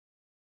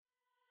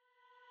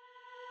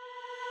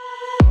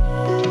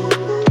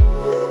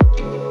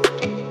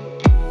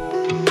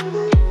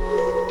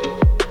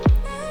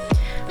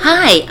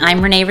Hi,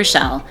 I'm Renee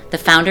Rochelle, the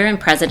founder and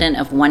president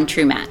of One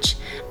True Match.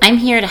 I'm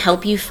here to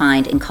help you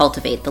find and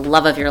cultivate the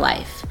love of your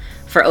life.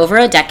 For over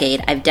a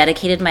decade, I've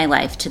dedicated my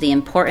life to the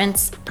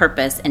importance,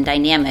 purpose, and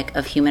dynamic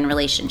of human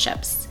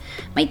relationships.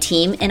 My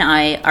team and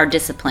I are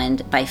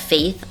disciplined by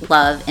faith,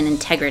 love, and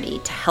integrity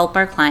to help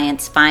our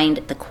clients find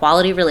the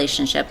quality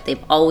relationship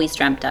they've always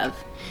dreamt of.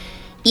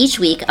 Each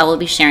week, I will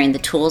be sharing the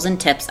tools and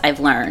tips I've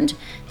learned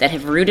that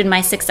have rooted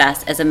my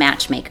success as a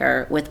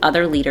matchmaker with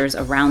other leaders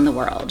around the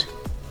world.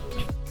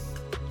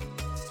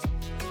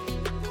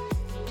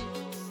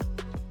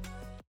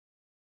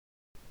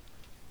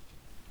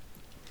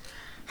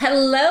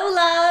 Hello,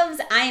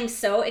 loves! I am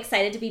so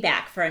excited to be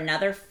back for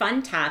another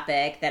fun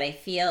topic that I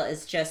feel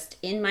is just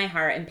in my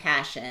heart and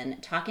passion,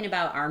 talking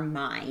about our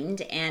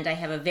mind. And I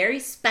have a very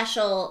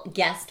special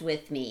guest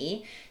with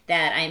me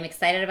that I'm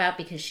excited about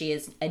because she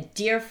is a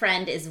dear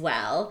friend as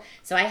well.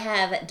 So I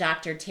have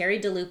Dr.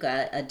 Teri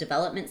Delucca, a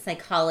development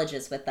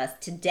psychologist, with us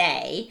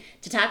today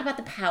to talk about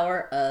the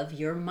power of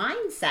your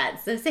mindset.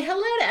 So say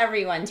hello to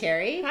everyone,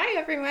 Teri. Hi,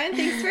 everyone.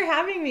 Thanks for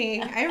having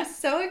me. I'm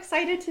so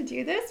excited to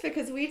do this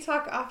because we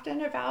talk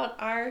often about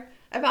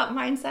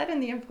mindset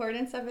and the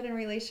importance of it in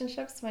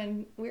relationships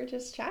when we're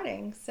just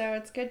chatting. So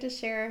it's good to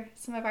share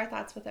some of our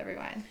thoughts with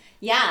everyone.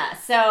 Yeah,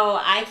 so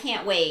I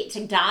can't wait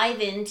to dive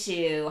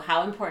into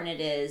how important it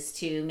is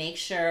to make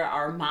sure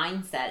our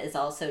mindset is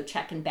also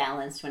check and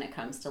balanced when it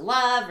comes to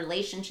love,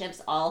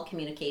 relationships, all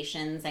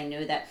communications. I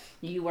know that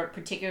you work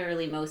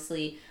particularly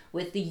mostly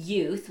with the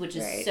youth, which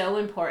is Right. so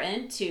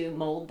important to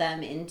mold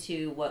them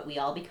into what we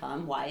all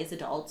become, wise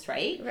adults,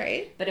 right?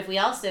 Right. But if we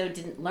also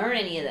didn't learn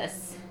any of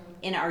this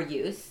in our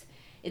youth,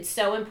 it's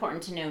so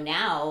important to know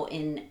now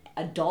in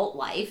adult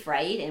life,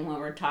 right? And when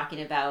we're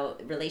talking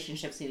about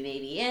relationships we may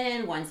be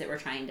in, ones that we're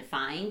trying to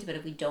find, but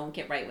if we don't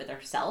get right with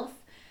ourselves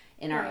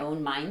in our Right.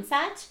 own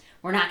mindset,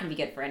 we're not going to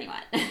be good for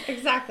anyone.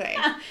 Exactly.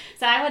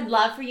 So I would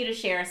love for you to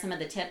share some of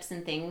the tips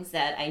and things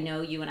that I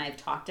know you and I have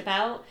talked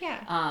about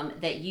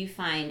that you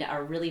find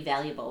are really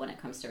valuable when it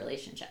comes to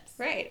relationships.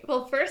 Right.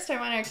 Well, first, I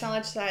want to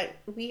acknowledge that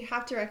we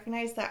have to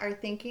recognize that our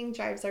thinking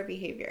drives our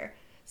behavior.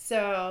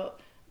 So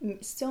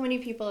many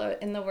people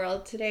in the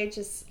world today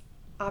just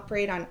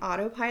operate on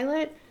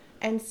autopilot.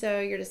 And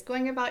so you're just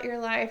going about your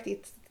life,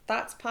 these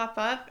thoughts pop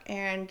up,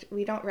 and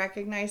we don't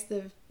recognize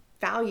the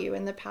value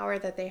and the power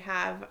that they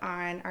have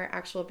on our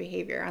actual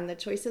behavior, on the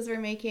choices we're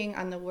making,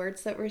 on the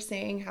words that we're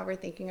saying, how we're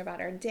thinking about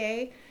our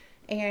day.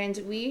 And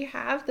we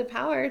have the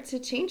power to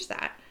change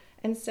that.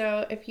 And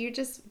so if you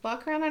just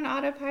walk around on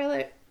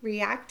autopilot,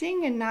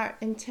 reacting and not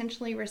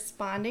intentionally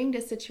responding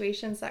to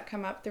situations that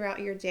come up throughout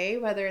your day,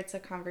 whether it's a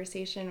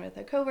conversation with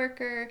a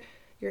coworker,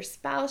 your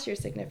spouse, your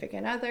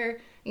significant other,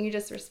 and you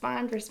just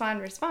respond,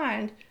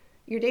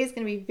 your day is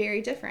going to be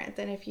very different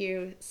than if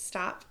you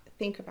stop,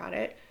 think about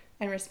it,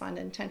 and respond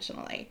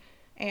intentionally.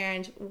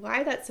 And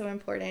why that's so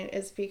important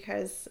is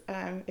because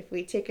if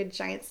we take a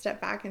giant step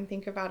back and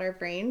think about our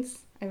brains,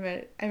 I'm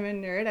a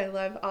nerd. I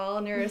love all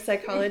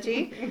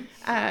neuropsychology.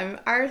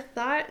 Our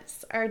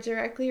thoughts are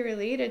directly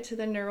related to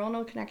the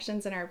neuronal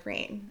connections in our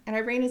brain. And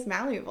our brain is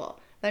malleable.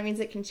 That means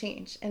it can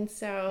change. And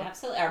so...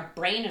 Absolutely. Our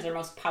brain is our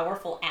most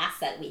powerful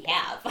asset we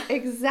have.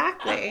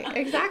 Exactly.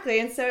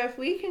 And so if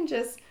we can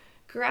just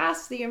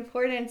grasp the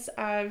importance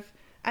of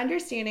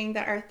understanding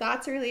that our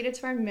thoughts are related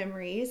to our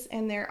memories,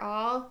 and they're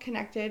all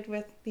connected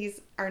with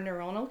our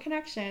neuronal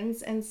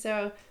connections, and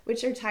so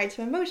which are tied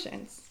to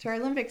emotions, to our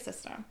limbic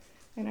system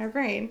in our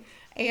brain.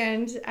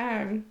 And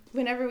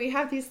whenever we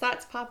have these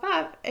thoughts pop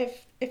up,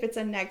 if it's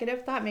a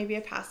negative thought, maybe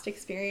a past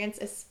experience,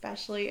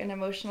 especially an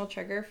emotional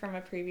trigger from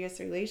a previous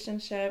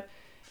relationship,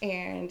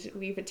 and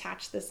we've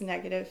attached this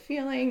negative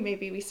feeling,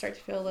 maybe we start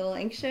to feel a little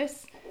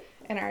anxious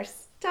in our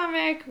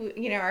stomach,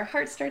 our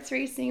heart starts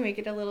racing, we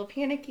get a little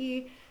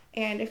panicky.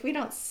 And if we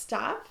don't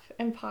stop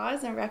and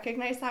pause and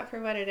recognize that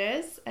for what it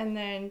is and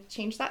then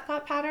change that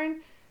thought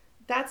pattern,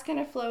 that's going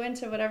to flow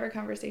into whatever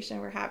conversation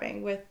we're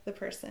having with the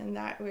person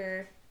that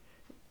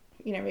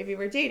maybe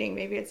we're dating,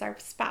 maybe it's our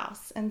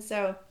spouse. And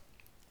so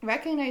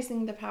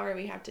recognizing the power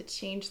we have to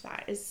change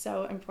that is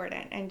so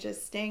important, and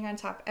just staying on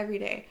top every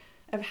day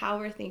of how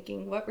we're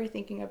thinking, what we're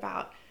thinking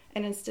about.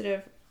 And instead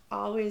of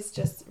always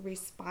just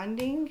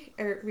responding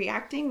or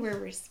reacting, we're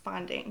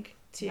responding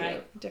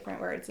to different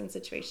words and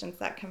situations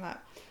that come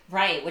up.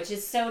 Right, which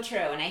is so true.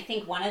 And I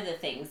think one of the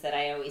things that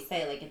I always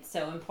say, it's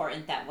so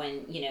important that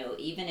when,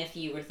 even if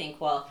you were think,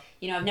 well,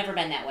 I've never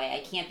been that way,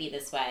 I can't be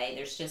this way,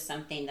 there's just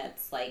something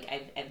that's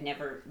I've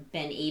never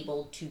been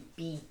able to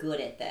be good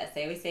at this.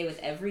 I always say with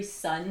every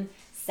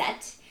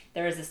sunset,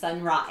 there is a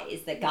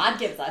sunrise that God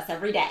gives us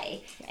every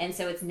day. And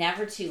so it's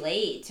never too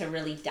late to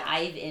really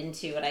dive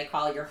into what I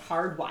call your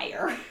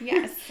hardwire.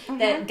 Yes.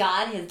 That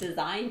God has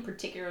designed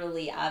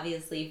particularly,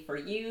 obviously, for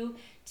you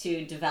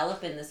to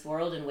develop in this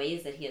world in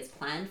ways that he has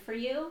planned for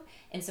you.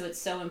 And so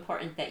it's so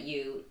important that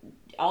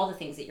all the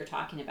things that you're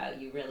talking about,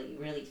 you really,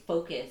 really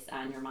focus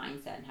on your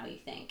mindset and how you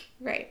think.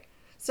 Right.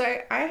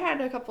 So I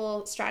had a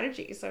couple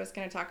strategies I was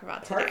going to talk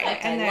about today.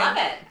 Perfect. And love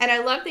it. And I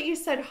love that you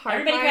said hardwire.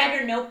 Everybody grab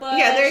your notebook,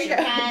 your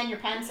pen, your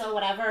pencil,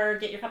 whatever.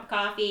 Get your cup of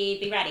coffee.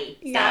 Be ready.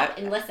 Stop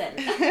and listen.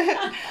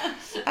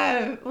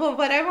 Well,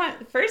 what I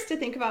want first to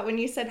think about when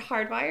you said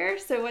hardwire,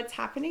 so what's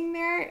happening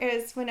there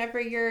is whenever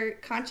you're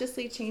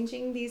consciously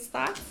changing these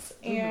thoughts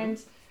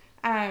and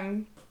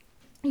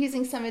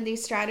using some of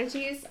these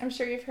strategies, I'm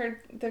sure you've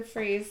heard the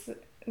phrase,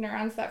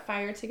 neurons that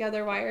fire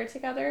together wire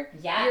together.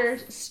 Yes. You're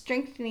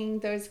strengthening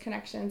those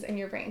connections in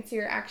your brain. So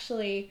you're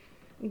actually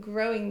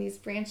growing these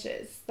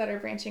branches that are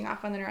branching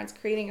off on the neurons,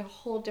 creating a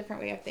whole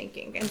different way of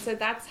thinking. And so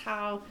that's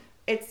how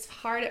it's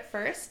hard at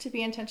first to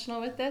be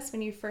intentional with this.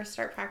 When you first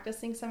start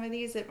practicing some of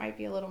these, it might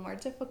be a little more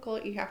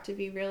difficult. You have to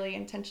be really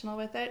intentional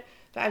with it.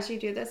 But as you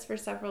do this for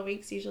several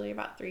weeks, usually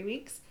about 3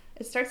 weeks,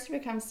 it starts to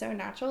become so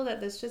natural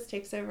that this just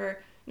takes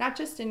over, not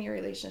just in your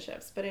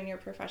relationships, but in your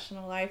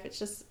professional life.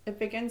 It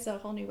begins a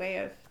whole new way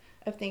of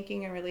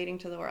thinking and relating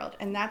to the world.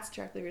 And that's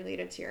directly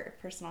related to your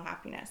personal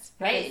happiness.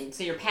 Right.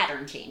 So your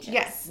pattern changes.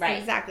 Yes, right.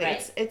 Exactly.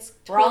 Right. It's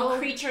We're all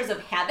creatures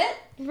of habit.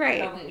 Right.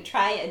 But when we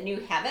try a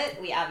new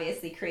habit, we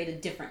obviously create a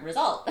different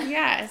result.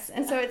 Yes.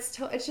 And so it's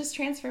just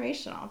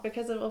transformational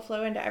because it will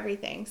flow into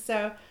everything.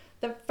 So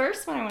the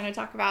first one I want to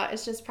talk about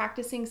is just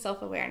practicing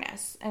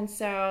self-awareness. And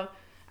so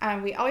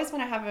we always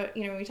want to have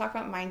when we talk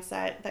about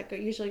mindset, that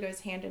usually goes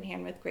hand in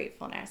hand with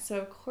gratefulness. So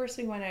of course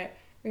we want to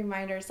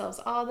remind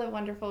ourselves all the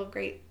wonderful,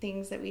 great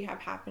things that we have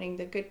happening,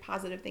 the good,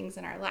 positive things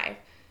in our life.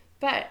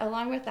 But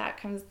along with that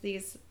comes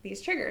these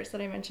triggers that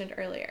I mentioned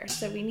earlier.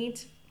 So we need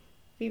to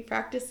be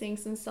practicing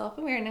some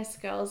self-awareness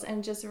skills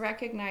and just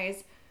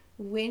recognize,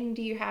 when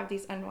do you have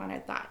these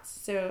unwanted thoughts?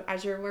 So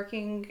as you're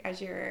working,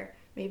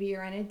 maybe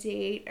you're on a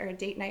date or a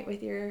date night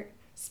with your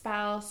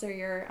spouse, or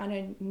you're on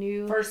a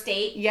new first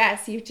date.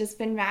 Yes, you've just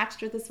been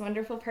matched with this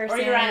wonderful person.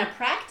 Or you're on a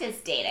practice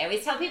date. I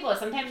always tell people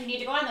sometimes you need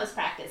to go on those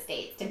practice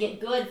dates to get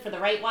good for the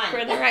right one.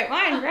 For the right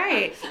one,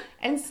 right.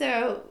 And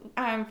so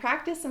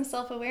practice some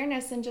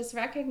self-awareness and just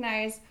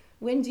recognize,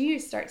 when do you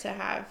start to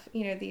have,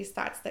 these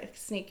thoughts that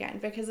sneak in?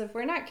 Because if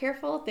we're not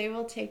careful, they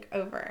will take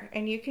over.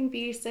 And you can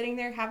be sitting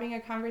there having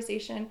a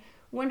conversation,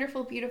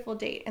 wonderful, beautiful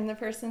date, and the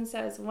person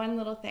says one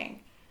little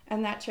thing,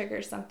 and that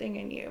triggers something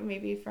in you,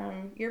 maybe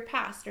from your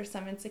past or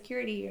some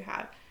insecurity you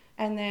have.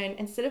 And then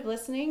instead of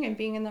listening and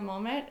being in the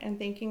moment and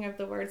thinking of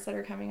the words that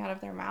are coming out of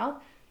their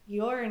mouth,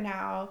 you're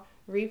now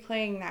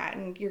replaying that,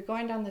 and you're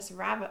going down this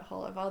rabbit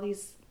hole of all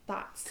these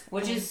thoughts.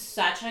 Which is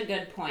such a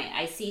good point.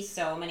 I see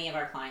so many of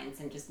our clients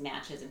and just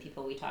matches and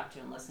people we talk to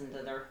and listen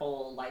to their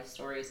whole life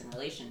stories and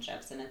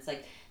relationships, and it's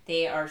like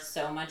they are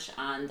so much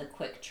on the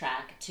quick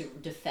track to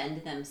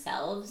defend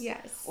themselves.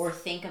 Yes. Or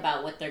think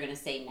about what they're going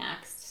to say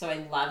next. So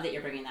I love that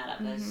you're bringing that up.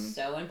 Mm-hmm. It's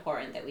so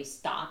important that we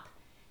stop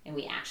and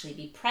we actually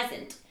be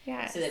present.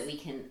 Yes. So that we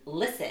can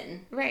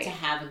listen right. to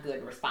have a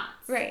good response.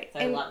 Right. So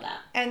I love that.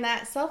 And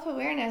that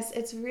self-awareness,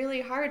 it's really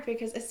hard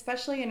because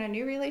especially in a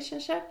new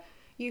relationship,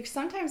 you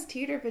sometimes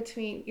teeter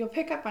between, you'll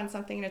pick up on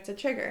something and it's a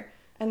trigger.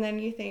 And then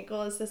you think,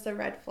 well, is this a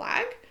red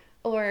flag?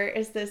 Or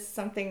is this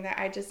something that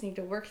I just need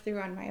to work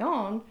through on my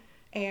own?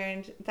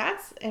 And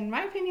that's, in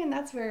my opinion,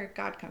 that's where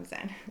God comes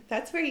in.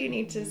 That's where you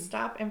need to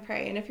stop and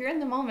pray. And if you're in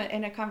the moment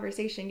in a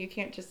conversation, you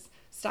can't just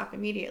stop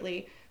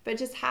immediately, but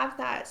just have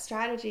that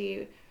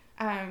strategy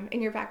in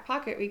your back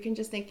pocket where you can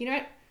just think, you know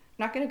what, I'm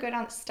not going to go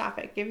down, stop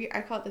it. I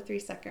call it the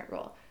 3-second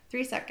rule.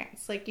 3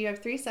 seconds. Like, you have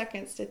 3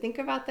 seconds to think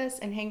about this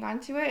and hang on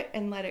to it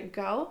and let it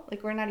go.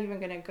 Like, we're not even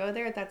going to go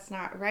there. That's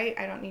not right.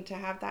 I don't need to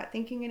have that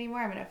thinking anymore.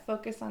 I'm going to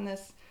focus on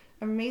this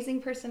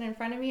amazing person in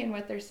front of me and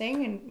what they're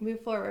saying and move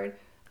forward.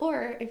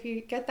 Or if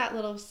you get that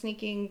little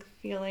sneaking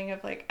feeling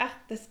of like,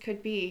 this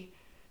could be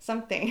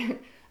something.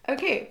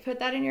 Okay, put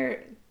that in your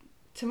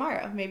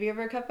tomorrow, maybe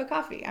over a cup of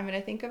coffee. I'm going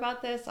to think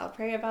about this. I'll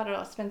pray about it.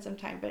 I'll spend some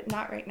time, but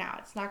not right now.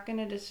 It's not going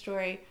to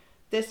destroy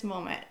this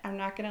moment. I'm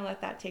not going to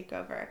let that take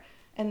over.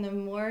 And the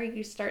more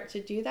you start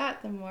to do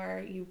that, the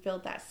more you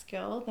build that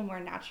skill, the more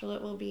natural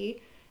it will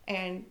be.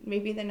 And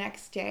maybe the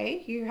next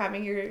day you're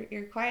having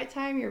your quiet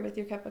time, you're with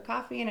your cup of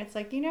coffee, and it's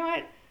like, you know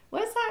what?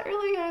 Was that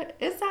really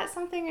is that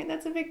something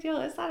that's a big deal?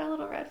 Is that a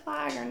little red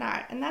flag or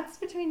not? And that's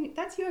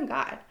you and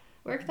God.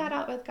 Work that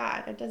out with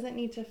God. It doesn't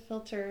need to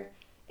filter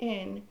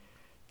in,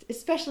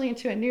 especially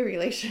into a new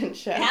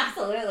relationship.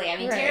 Absolutely. I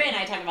mean, right. Teri and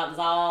I talk about this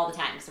all the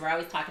time. So we're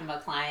always talking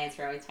about clients.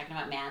 We're always talking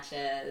about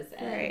matches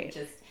and right.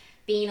 just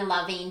being a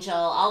love angel,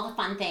 all the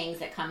fun things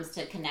that comes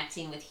to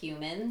connecting with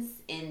humans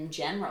in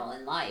general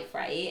in life,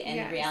 right? And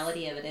yes. The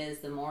reality of it is,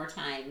 the more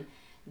time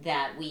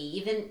that we,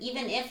 even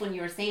if when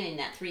you were saying in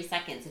that 3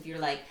 seconds, if you're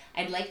like,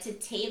 I'd like to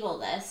table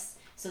this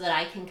so that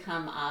I can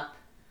come up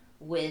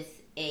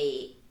with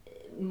a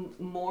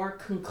more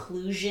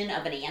conclusion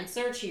of an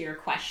answer to your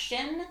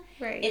question.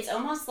 Right. It's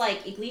almost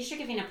like at least you're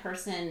giving a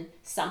person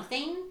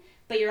something,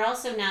 but you're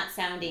also not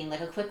sounding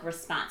like a quick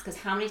response. Because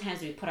how many times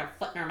do we put our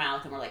foot in our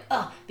mouth and we're like,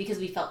 because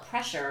we felt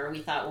pressure, or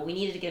we thought, well, we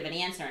needed to give an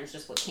answer, and it's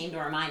just what came to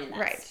our mind in that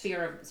right.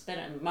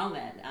 spit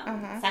moment,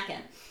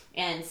 second.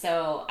 And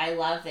so I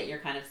love that you're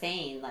kind of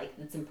saying, like,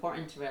 it's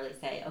important to really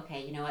say,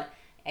 okay, you know what,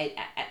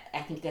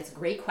 I think that's a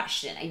great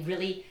question. I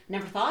really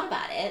never thought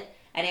about it.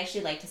 I'd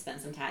actually like to spend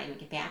some time and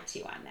get back to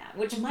you on that,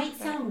 which might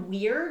sound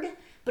weird,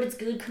 but it's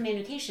good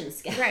communication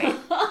skill. Right.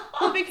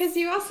 Well, because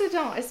you also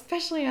don't,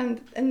 especially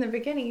in the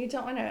beginning, you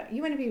want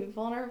to be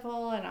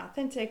vulnerable and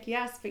authentic,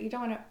 yes, but you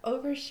don't want to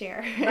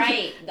overshare.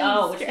 Right.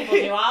 Oh, which people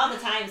do all the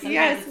time.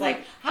 Sometimes it's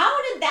like,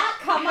 how did that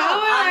come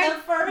up on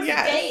the first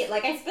date?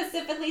 Like I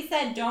specifically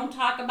said, don't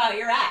talk about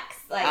your ex.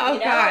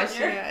 Like, gosh,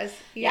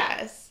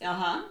 yes.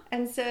 Uh-huh.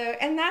 And so,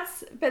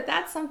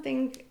 that's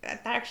something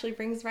that actually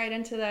brings right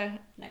into the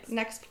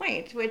next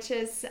point, which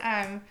is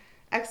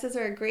exes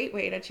are a great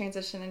way to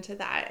transition into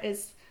that,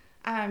 is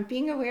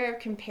being aware of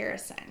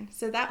comparison.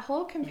 So that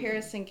whole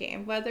comparison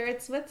game, whether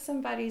it's with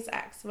somebody's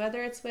ex,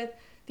 whether it's with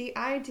the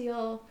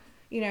ideal,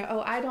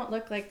 I don't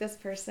look like this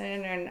person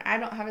and I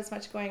don't have as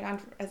much going on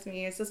as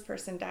me as this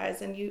person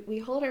does. And we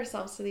hold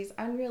ourselves to these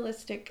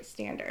unrealistic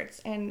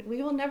standards, and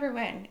we will never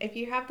win. If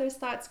you have those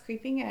thoughts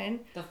creeping in.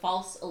 The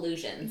false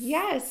illusions.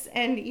 Yes.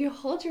 And you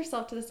hold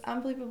yourself to this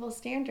unbelievable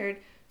standard.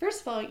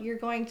 First of all, you're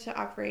going to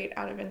operate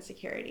out of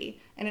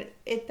insecurity, and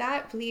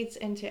that bleeds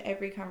into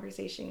every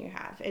conversation you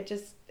have.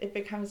 It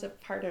becomes a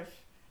part of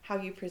how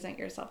you present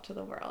yourself to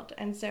the world.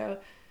 And so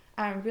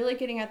really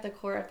getting at the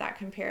core of that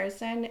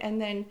comparison,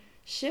 and then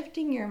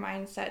shifting your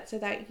mindset so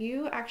that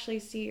you actually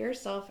see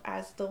yourself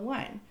as the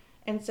one.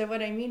 And so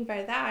what I mean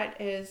by that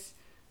is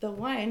the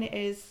one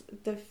is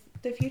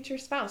the future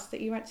spouse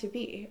that you want to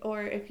be,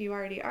 or if you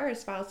already are a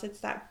spouse, it's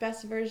that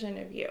best version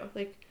of you.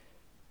 Like,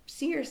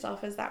 see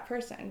yourself as that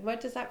person.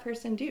 What does that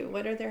person do?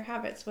 What are their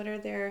habits? What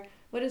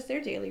is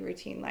their daily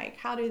routine like?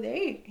 How do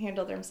they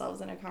handle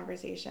themselves in a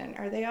conversation?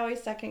 Are they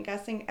always second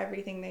guessing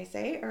everything they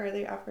say, or are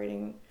they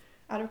operating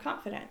out of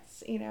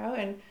confidence?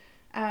 And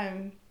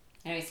I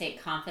always say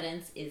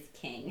confidence is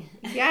king.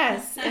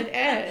 Yes, it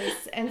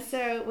is. And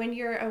so when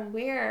you're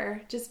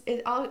aware,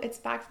 it's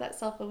back to that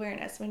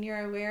self-awareness. When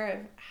you're aware of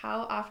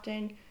how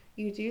often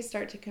you do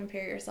start to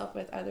compare yourself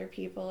with other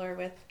people, or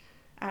with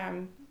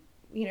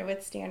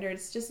with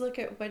standards, just look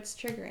at what's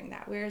triggering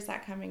that. Where is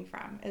that coming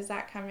from? Is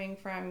that coming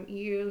from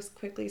you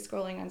quickly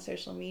scrolling on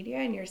social media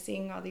and you're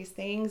seeing all these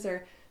things?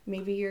 Or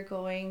maybe you're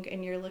going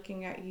and you're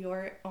looking at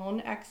your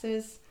own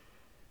ex's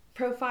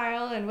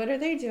profile and what are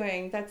they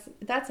doing?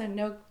 That's a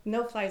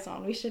no-fly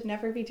zone. We should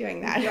never be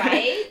doing that.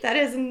 Right? That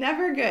is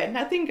never good.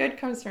 Nothing good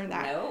comes from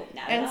that. No,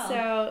 not at all. And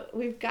so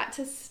we've got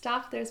to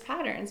stop those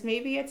patterns.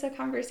 Maybe it's a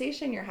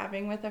conversation you're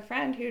having with a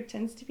friend who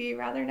tends to be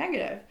rather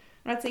negative.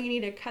 I'm not saying you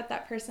need to cut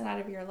that person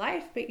out of your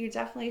life, but you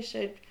definitely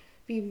should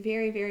be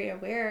very, very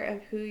aware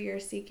of who you're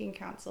seeking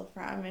counsel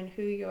from and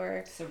who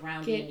you're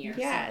surrounding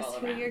yourself.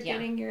 Who you're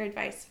getting your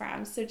advice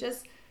from. So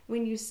just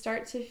when you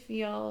start to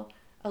feel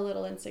a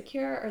little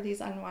insecure or these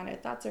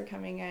unwanted thoughts are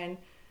coming in,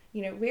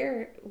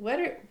 what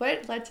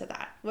led to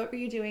that? What were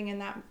you doing in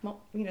that,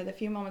 the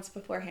few moments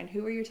beforehand?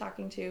 Who were you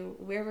talking to?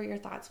 Where were your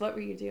thoughts? What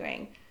were you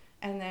doing?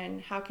 And then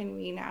how can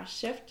we now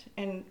shift,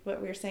 and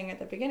what we were saying at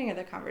the beginning of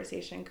the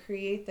conversation,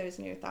 create those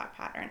new thought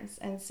patterns.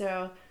 And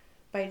so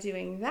by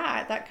doing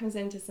that comes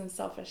into some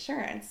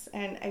self-assurance.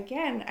 And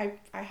again,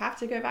 I have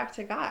to go back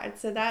to God.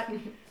 So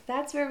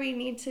that's where we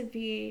need to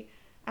be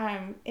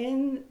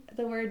in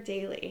the word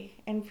daily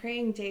and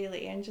praying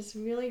daily, and just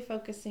really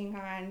focusing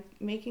on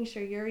making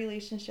sure your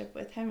relationship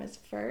with Him is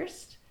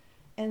first,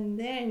 and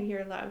then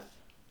your love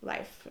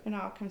life and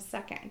all comes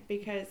second,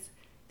 because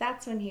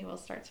that's when He will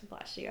start to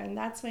bless you. And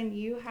that's when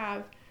you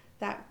have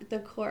the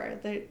core,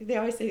 they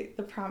always say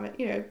the promise,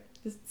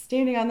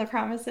 standing on the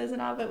promises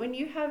and all, but when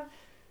you have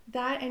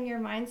that in your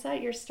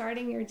mindset, you're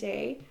starting your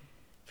day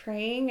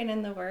praying and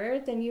in the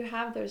Word, then you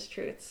have those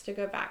truths to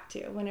go back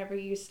to whenever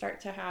you start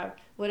to have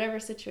whatever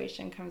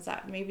situation comes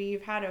up. Maybe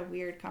you've had a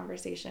weird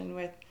conversation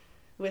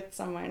with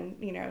someone,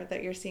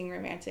 that you're seeing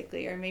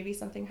romantically, or maybe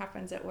something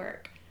happens at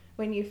work.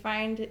 When you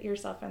find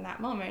yourself in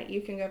that moment,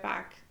 you can go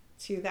back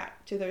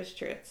to those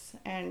truths.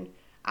 And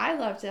I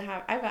have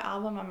an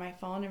album on my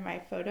phone and my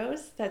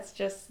photos that's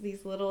just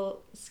these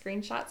little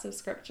screenshots of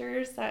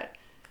scriptures that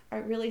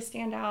really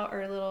stand out,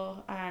 or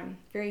little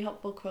very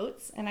helpful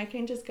quotes, and I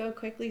can just go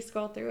quickly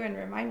scroll through and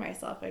remind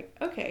myself, like,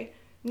 okay,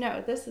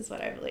 no, this is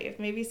what I believe.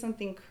 Maybe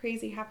something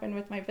crazy happened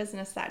with my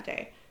business that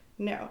day.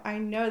 No, I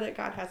know that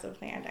God has a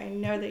plan. I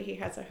know that He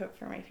has a hope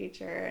for my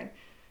future. And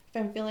if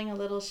I'm feeling a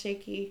little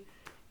shaky,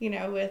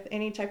 with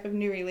any type of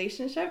new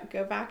relationship,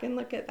 go back and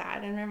look at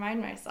that and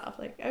remind myself,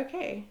 like,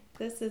 okay,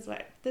 this is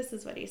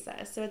what He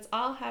says. So it's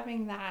all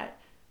having that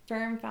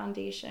firm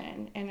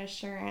foundation and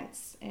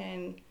assurance,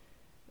 and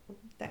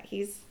that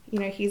He's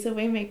a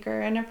way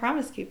maker and a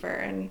promise keeper,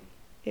 and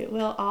it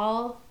will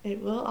all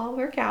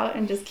work out,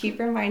 and just keep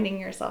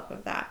reminding yourself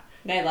of that.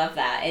 I love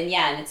that. And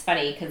and it's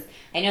funny because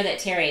I know that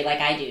Teri, like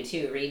I do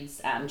too,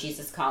 reads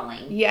Jesus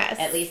Calling. Yes.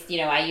 At least,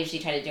 I usually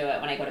try to do it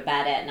when I go to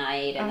bed at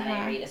night, and then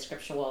I read a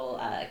scriptural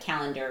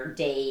calendar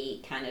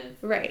day kind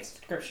of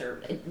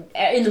scripture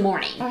in the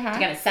morning to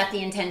kind of set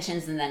the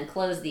intentions, and then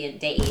close the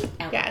day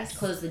out. Yes.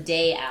 Close the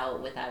day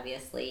out with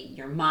obviously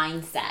your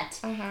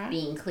mindset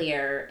being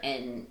clear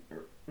and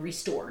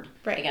restored.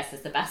 Right. I guess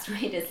is the best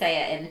way to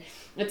say it. And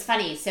it's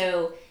funny.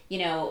 So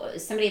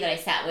somebody that I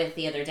sat with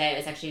the other day, it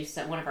was actually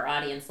one of our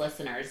audience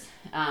listeners,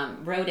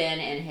 wrote in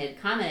and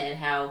had commented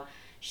how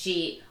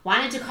she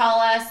wanted to call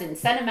us and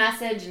send a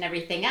message and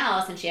everything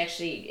else. And she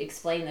actually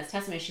explained this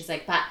testimony. She's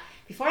like, but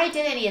before I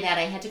did any of that,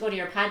 I had to go to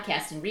your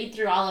podcast and read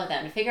through all of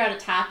them to figure out a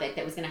topic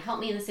that was going to help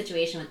me in the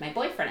situation with my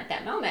boyfriend at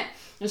that moment.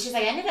 And she's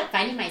like, I ended up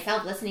finding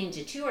myself listening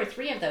to 2 or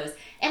 3 of those,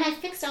 and I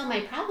fixed all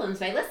my problems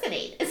by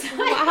listening. So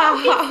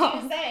I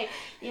always say,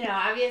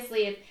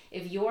 obviously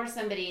if you're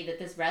somebody that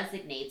this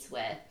resonates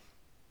with,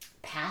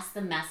 pass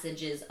the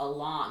messages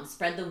along,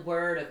 spread the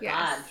word of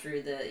God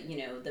through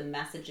the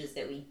messages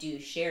that we do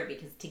share,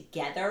 because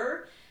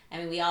together,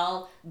 we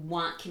all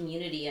want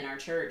community in our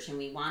church, and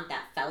we want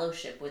that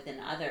fellowship within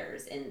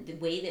others. And the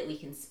way that we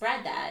can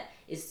spread that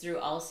is through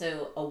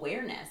also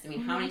awareness.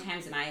 How many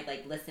times am I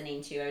I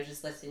was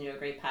just listening to a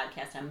great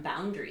podcast on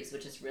boundaries,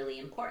 which is really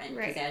important,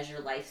 because as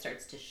your life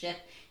starts to shift,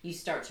 you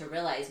start to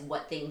realize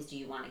what things do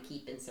you want to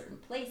keep in certain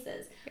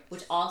places,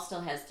 which all still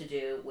has to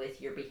do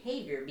with your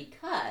behavior,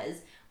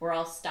 because we're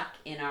all stuck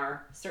in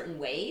our certain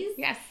ways.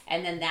 Yes.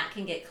 And then that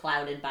can get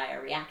clouded by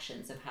our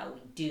reactions of how we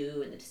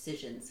do and the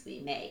decisions we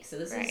make. So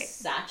this is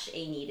such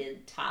a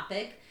needed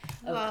topic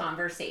of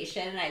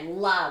conversation. And I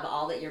love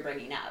all that you're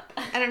bringing up.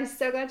 And I'm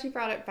so glad you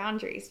brought up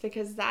boundaries,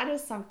 because that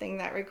is something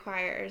that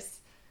requires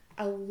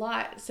a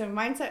lot. So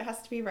mindset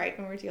has to be right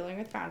when we're dealing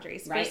with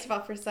boundaries. Right. First of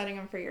all, for setting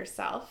them for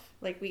yourself,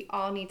 we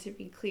all need to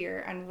be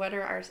clear on what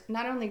are our,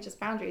 not only just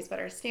boundaries, but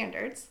our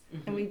standards.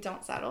 Mm-hmm. And we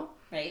don't settle.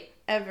 Right.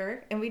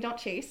 Ever. And we don't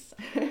chase.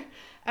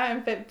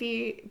 But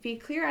be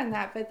clear on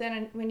that. But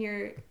then when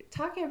you're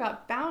talking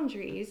about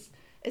boundaries,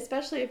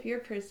 especially if you're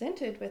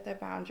presented with a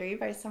boundary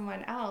by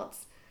someone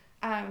else,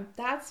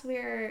 that's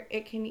where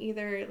it can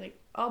either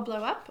all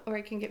blow up, or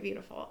it can get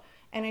beautiful.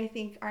 And I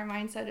think our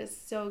mindset is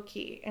so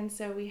key. And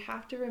so we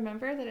have to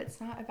remember that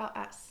it's not about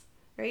us,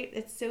 right?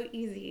 It's so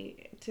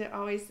easy to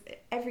always,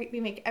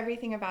 we make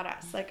everything about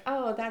us.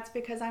 Oh, that's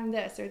because I'm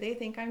this, or they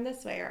think I'm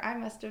this way, or I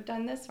must have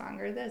done this wrong,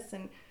 or this.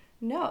 And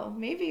no,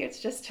 maybe it's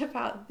just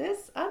about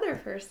this other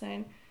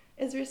person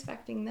is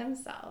respecting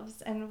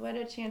themselves. And what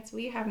a chance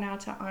we have now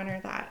to honor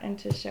that and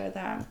to show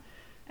them.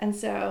 And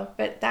so,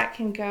 but that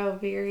can go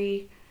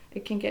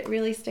it can get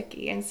really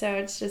sticky. And so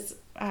it's just,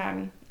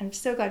 I'm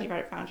so glad you brought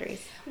up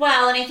boundaries.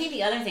 Well, and I think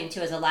the other thing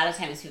too is a lot of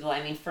times people,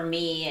 for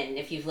me, and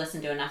if you've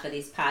listened to enough of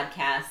these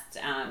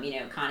podcasts,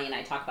 Connie and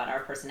I talk about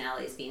our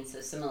personalities being so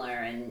similar.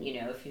 And,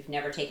 if you've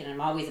never taken it, I'm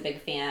always a big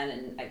fan,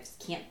 and I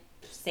just can't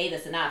say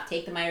this enough,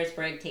 take the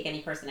Myers-Briggs, take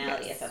any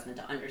personality assessment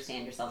to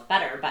understand yourself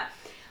better. But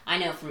I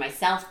know for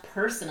myself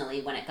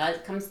personally, when it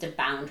comes to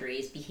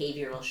boundaries,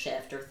 behavioral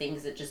shift, or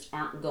things that just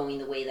aren't going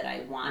the way that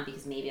I want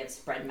because maybe I've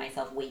spread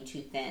myself way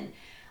too thin,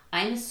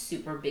 I'm a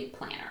super big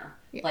planner,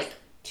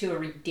 to a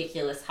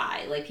ridiculous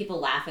high. People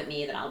laugh at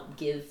me that I'll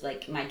give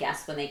my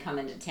guests when they come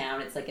into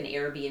town. It's like an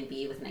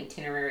Airbnb with an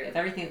itinerary of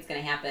everything that's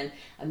going to happen.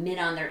 A mint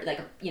on their,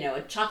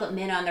 a chocolate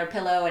mint on their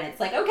pillow, and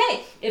it's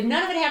okay, if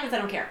none of it happens, I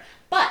don't care.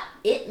 But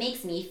it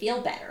makes me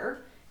feel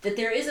better that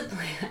there is a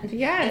plan.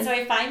 Yes. And so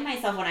I find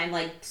myself when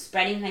I'm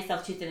spreading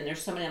myself too thin, and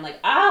there's somebody,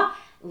 I'm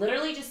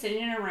literally just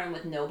sitting in a room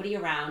with nobody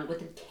around,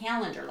 with a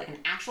calendar, an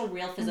actual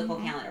real physical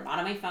calendar, not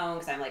on my phone,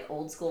 because I'm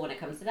old school when it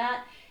comes to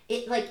that.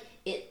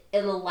 It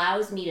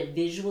allows me to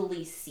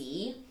visually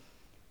see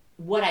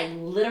what I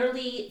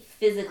literally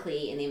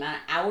physically, in the amount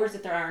of hours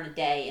that there are in a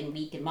day and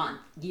week and month,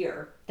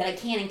 year, that I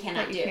can and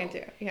cannot do. Can't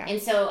do. Yeah.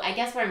 And so I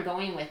guess where I'm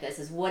going with this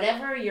is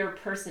whatever your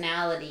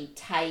personality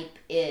type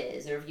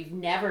is, or if you've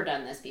never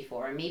done this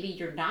before, and maybe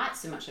you're not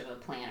so much of a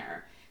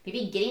planner,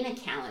 maybe getting a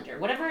calendar,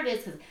 whatever it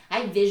is, because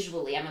I'm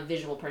a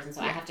visual person,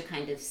 so I have to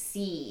kind of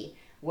see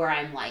where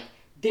I'm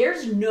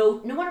there's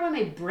no wonder why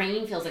my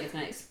brain feels like it's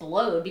going to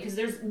explode, because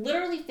there's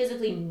literally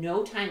physically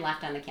no time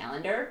left on the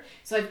calendar.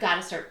 So I've got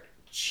to start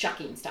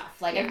shucking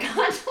stuff. I've got to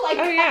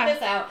cut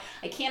this out.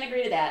 I can't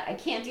agree to that. I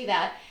can't do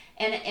that.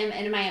 And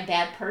am I a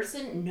bad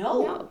person?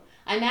 No.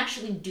 I'm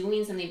actually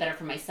doing something better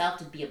for myself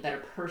to be a better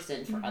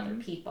person for other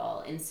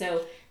people. And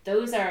so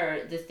those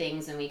are the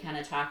things when we kind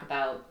of talk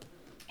about,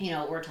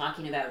 what we're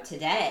talking about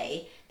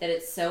today, that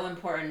it's so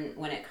important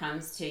when it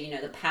comes to,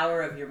 the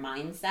power of your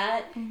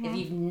mindset. Mm-hmm. If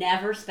you've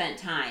never spent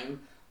time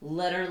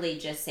literally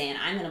just saying,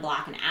 I'm going to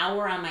block an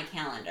hour on my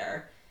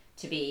calendar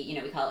to be,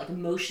 we call it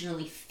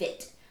emotionally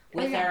fit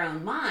with our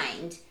own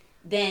mind,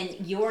 then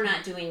you're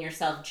not doing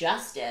yourself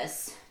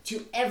justice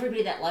to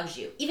everybody that loves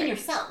you, even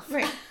yourself.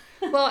 Right.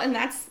 Well, and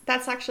that's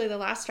actually the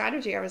last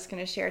strategy I was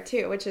going to share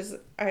too, which is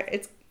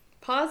it's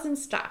pause and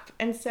stop.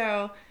 And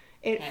so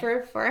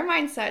for our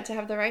mindset, to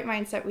have the right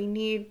mindset, we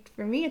need,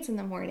 for me, it's in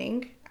the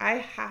morning.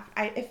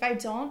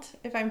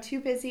 If I'm too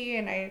busy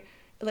and I,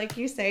 like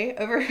you say,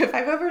 if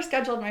I've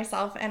overscheduled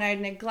myself and I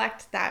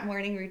neglect that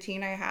morning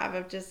routine I have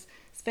of just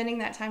spending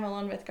that time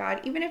alone with God,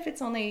 even if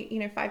it's only,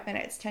 5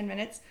 minutes, 10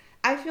 minutes,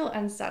 I feel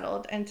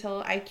unsettled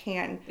until I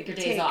can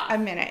take a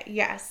minute.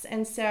 Yes.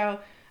 And so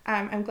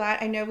I'm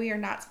glad. I know we are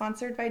not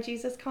sponsored by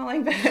Jesus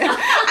Calling, but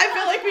I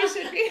feel like we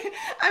should be.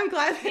 I'm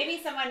glad.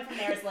 Maybe someone from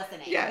there is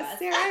listening. Yes,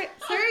 Sarah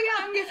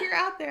Young, if you're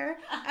out there.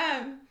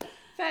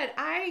 But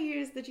I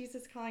use the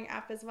Jesus Calling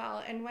app as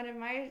well. And one of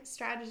my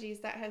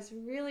strategies that has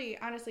really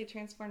honestly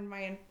transformed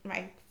my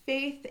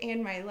faith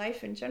and my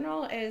life in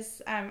general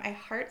is I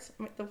heart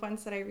the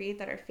ones that I read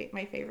that are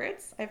my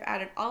favorites. I've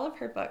added all of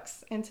her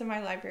books into my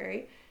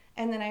library.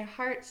 And then I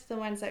heart the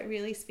ones that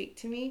really speak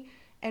to me.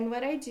 And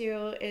what I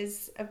do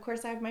is, of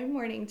course, I have my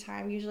morning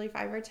time, usually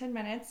 5 or 10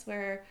 minutes,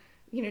 where,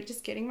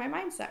 just getting my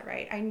mindset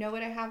right. I know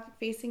what I have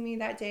facing me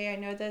that day. I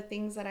know the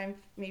things that I'm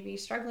maybe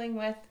struggling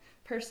with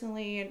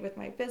personally and with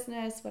my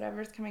business,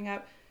 whatever's coming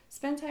up.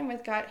 Spend time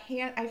with God.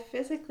 I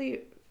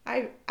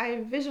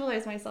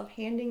visualize myself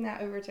handing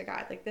that over to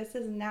God. Like, this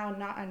is now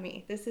not on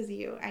me. This is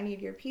you. I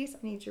need your peace.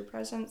 I need your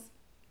presence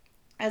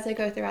as I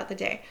go throughout the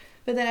day.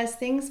 But then as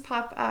things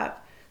pop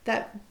up,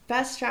 that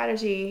best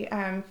strategy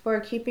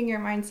for keeping your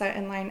mindset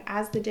in line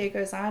as the day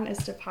goes on is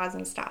to pause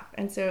and stop.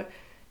 And so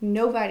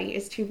nobody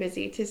is too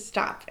busy to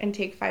stop and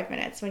take 5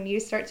 minutes. When you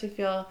start to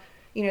feel,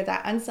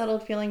 that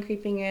unsettled feeling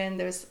creeping in,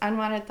 those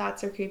unwanted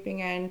thoughts are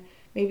creeping in,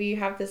 maybe you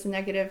have this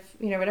negative,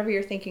 whatever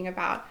you're thinking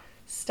about,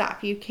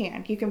 stop. You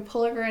can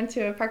pull over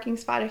into a parking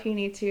spot if you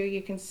need to.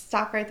 You can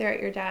stop right there at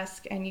your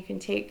desk and you can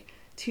take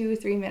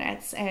 2-3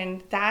 minutes.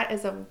 And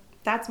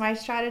that's my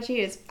strategy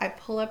is I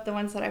pull up the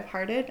ones that I've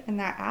hearted in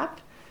that app.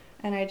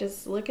 And I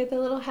just look at the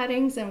little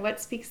headings and what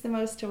speaks the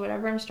most to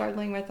whatever I'm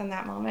struggling with in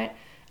that moment.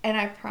 And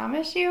I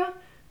promise you,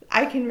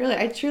 I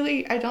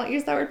don't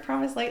use that word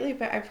promise lightly,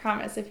 but I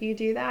promise if you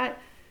do that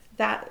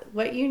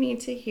what you need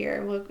to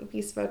hear will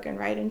be spoken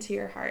right into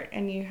your heart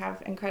and you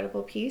have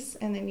incredible peace.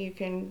 And then you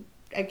can,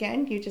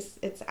 again,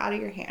 it's out of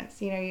your hands.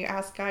 You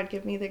ask God,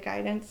 give me the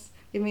guidance,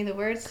 give me the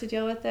words to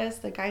deal with this,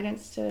 the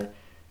guidance to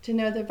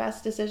know the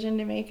best decision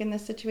to make in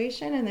this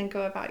situation, and then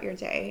go about your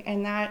day.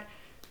 And that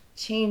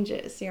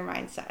changes your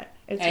mindset.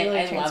 It's really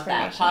transformational. I love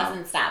that. Pause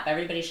and stop.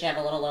 Everybody should have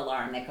a little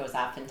alarm that goes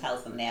off and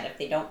tells them that if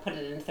they don't put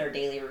it into their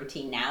daily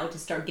routine now, to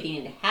start getting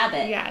into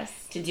habit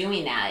to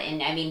doing that.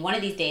 And I mean, one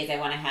of these days I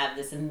want to have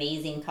this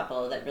amazing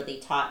couple that really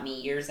taught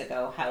me years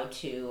ago how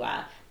to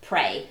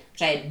pray,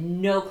 which I had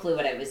no clue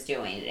what I was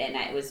doing. And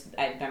I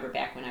remember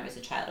back when I was a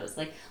child, I was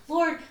like,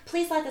 Lord,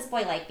 please let this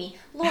boy like me.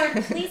 Lord,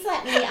 please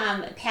let me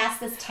pass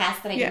this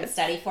test that I didn't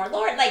study for.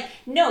 Lord,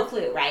 no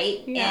clue,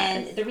 right?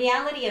 Yes. And the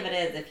reality of it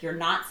is, if you're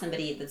not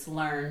somebody that's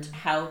learned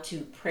how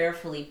to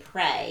prayerfully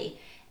pray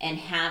and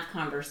have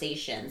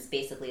conversations,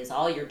 basically is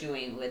all you're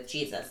doing with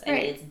Jesus. I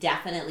mean, it's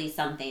definitely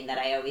something that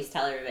I always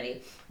tell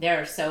everybody. There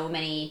are so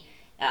many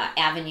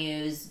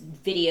avenues,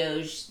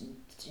 videos,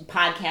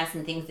 podcasts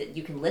and things that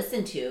you can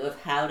listen to of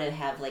how to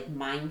have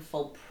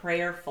mindful,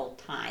 prayerful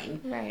time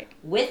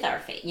with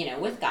our faith,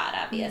 with God,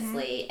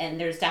 obviously. Mm-hmm. And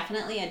there's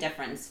definitely a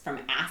difference from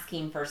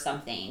asking for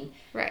something,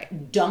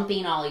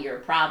 dumping all your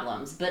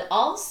problems, but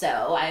also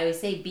I always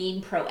say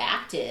being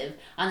proactive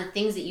on the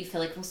things that you feel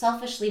like, well,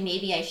 selfishly,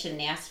 maybe I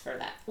shouldn't ask for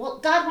that. Well,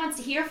 God wants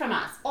to hear from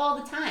us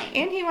all the time.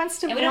 And he wants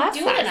to bless us. And we don't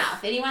do it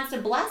enough. And he wants to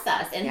bless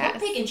us. And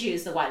he'll pick and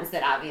choose the ones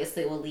that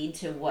obviously will lead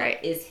to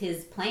what is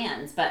his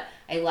plans. But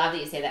I love that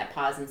you say that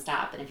pause and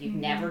stop. And if you've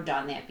never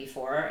done that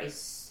before,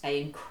 I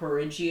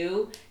encourage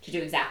you to do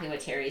exactly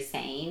what Teri's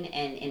saying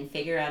and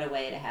figure out a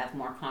way to have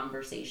more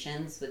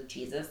conversations with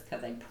Jesus,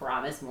 because I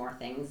promise more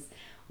things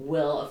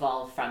will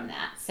evolve from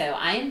that. So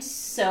I am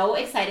so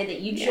excited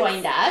that you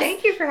joined us.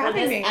 Thank you for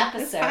having me.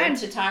 This episode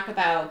to talk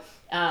about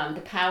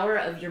the power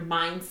of your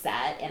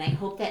mindset. And I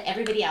hope that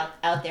everybody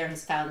out there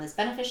has found this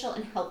beneficial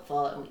and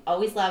helpful. And we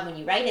always love when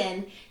you write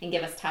in and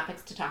give us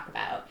topics to talk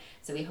about.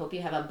 So we hope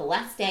you have a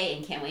blessed day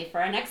and can't wait for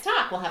our next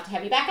talk. We'll have to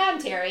have you back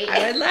on, Teri.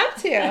 I would love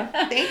to.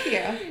 Thank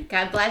you.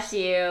 God bless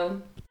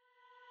you.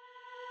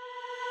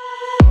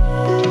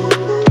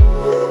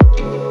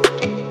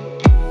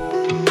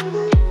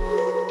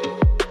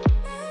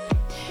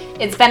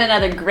 It's been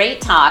another great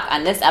talk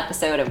on this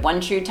episode of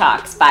One True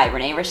Talks by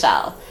Renee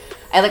Rochelle.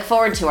 I look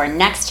forward to our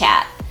next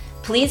chat.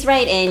 Please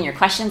write in your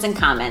questions and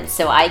comments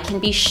so I can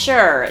be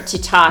sure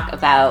to talk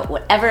about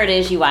whatever it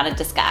is you want to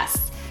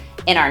discuss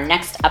in our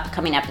next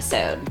upcoming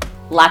episode.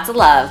 Lots of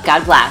love.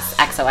 God bless.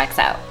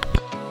 XOXO.